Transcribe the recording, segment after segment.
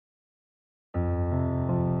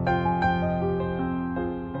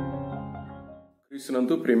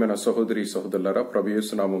క్రీస్తునందు ప్రియమైన సహోదరి సహోదరులారా, ప్రభు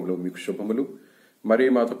యేసు నామములో మీకు శుభములు.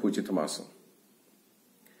 మరియమాత పూజిత మాసం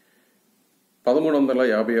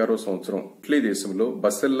 1356 సంవత్సరం ఇటలీ దేశంలో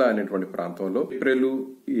బసెల్లా అనేటువంటి ప్రాంతంలో ఏప్రిల్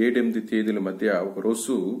 7-8 తేదీల మధ్య ఒక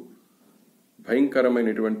రోజు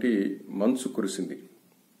భయంకరమైనటువంటి మంచు కురిసింది.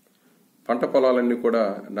 పంట పొలాలన్నీ కూడా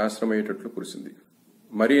నాశనమయ్యేటట్లు కురిసింది.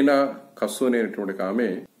 మరీనా కస్సోని అనేటువంటి ఆమె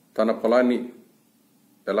తన పొలాన్ని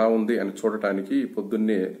ఎలా ఉంది అని చూడటానికి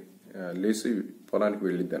పొద్దున్నే లేచి పొలానికి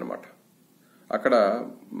వెళ్ళింది అనమాట. అక్కడ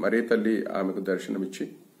మరీ తల్లి ఆమెకు దర్శనమిచ్చి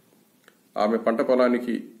ఆమె పంట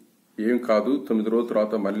పొలానికి ఏం కాదు, 9 రోజుల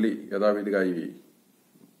తర్వాత మళ్ళీ యథావిధిగా ఇవి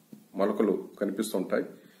మొలకలు కనిపిస్తుంటాయి,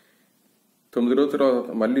 9 రోజుల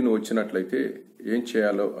తర్వాత మళ్ళీ నువ్వు వచ్చినట్లయితే ఏం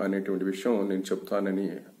చేయాలో అనేటువంటి విషయం నేను చెప్తానని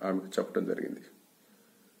ఆమెకు చెప్పడం జరిగింది.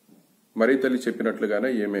 మరీ తల్లి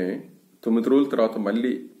చెప్పినట్లుగానే ఈమె 9 రోజుల తర్వాత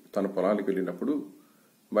మళ్ళీ తన పొలానికి వెళ్ళినప్పుడు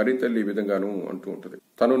మరీ తల్లి ఈ విధంగాను అంటూ ఉంటుంది.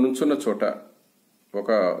 తను నుంచున్న చోట ఒక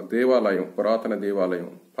దేవాలయం, పురాతన దేవాలయం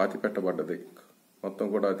పాతిపెట్టబడ్డది. మొత్తం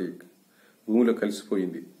కూడా అది భూమిలో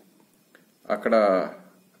కలిసిపోయింది. అక్కడ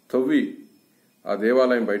తవ్వి ఆ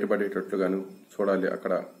దేవాలయం బయటపడేటట్లుగాను చూడాలి.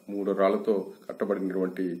 అక్కడ 3 రాళ్లతో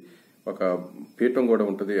కట్టబడినటువంటి ఒక పీఠం కూడా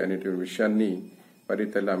ఉంటుంది అనేటువంటి విషయాన్ని మరీ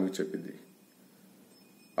తల్లి ఆమెకు చెప్పింది.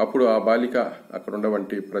 అప్పుడు ఆ బాలిక అక్కడ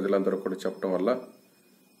ఉన్నటువంటి ప్రజలందరూ కూడా చెప్పడం వల్ల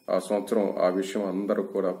ఆ సంవత్సరం ఆ విషయం అందరూ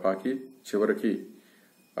కూడా పాకి చివరికి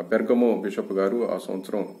ఆ బెర్గమో బిషప్ గారు ఆ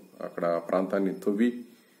సంవత్సరం అక్కడ ప్రాంతాన్ని తవ్వి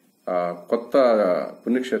ఆ కొత్త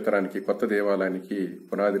పుణ్యక్షేత్రానికి, కొత్త దేవాలయానికి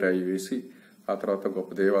పునాది రాయి వేసి ఆ తర్వాత గొప్ప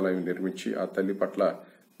దేవాలయం నిర్మించి ఆ తల్లి పట్ల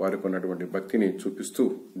వారికి ఉన్నటువంటి భక్తిని చూపిస్తూ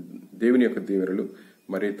దేవుని యొక్క దీవెనలు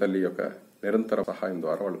మరీ తల్లి యొక్క నిరంతర సహాయం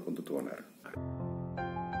ద్వారా వాళ్ళు పొందుతూ ఉన్నారు.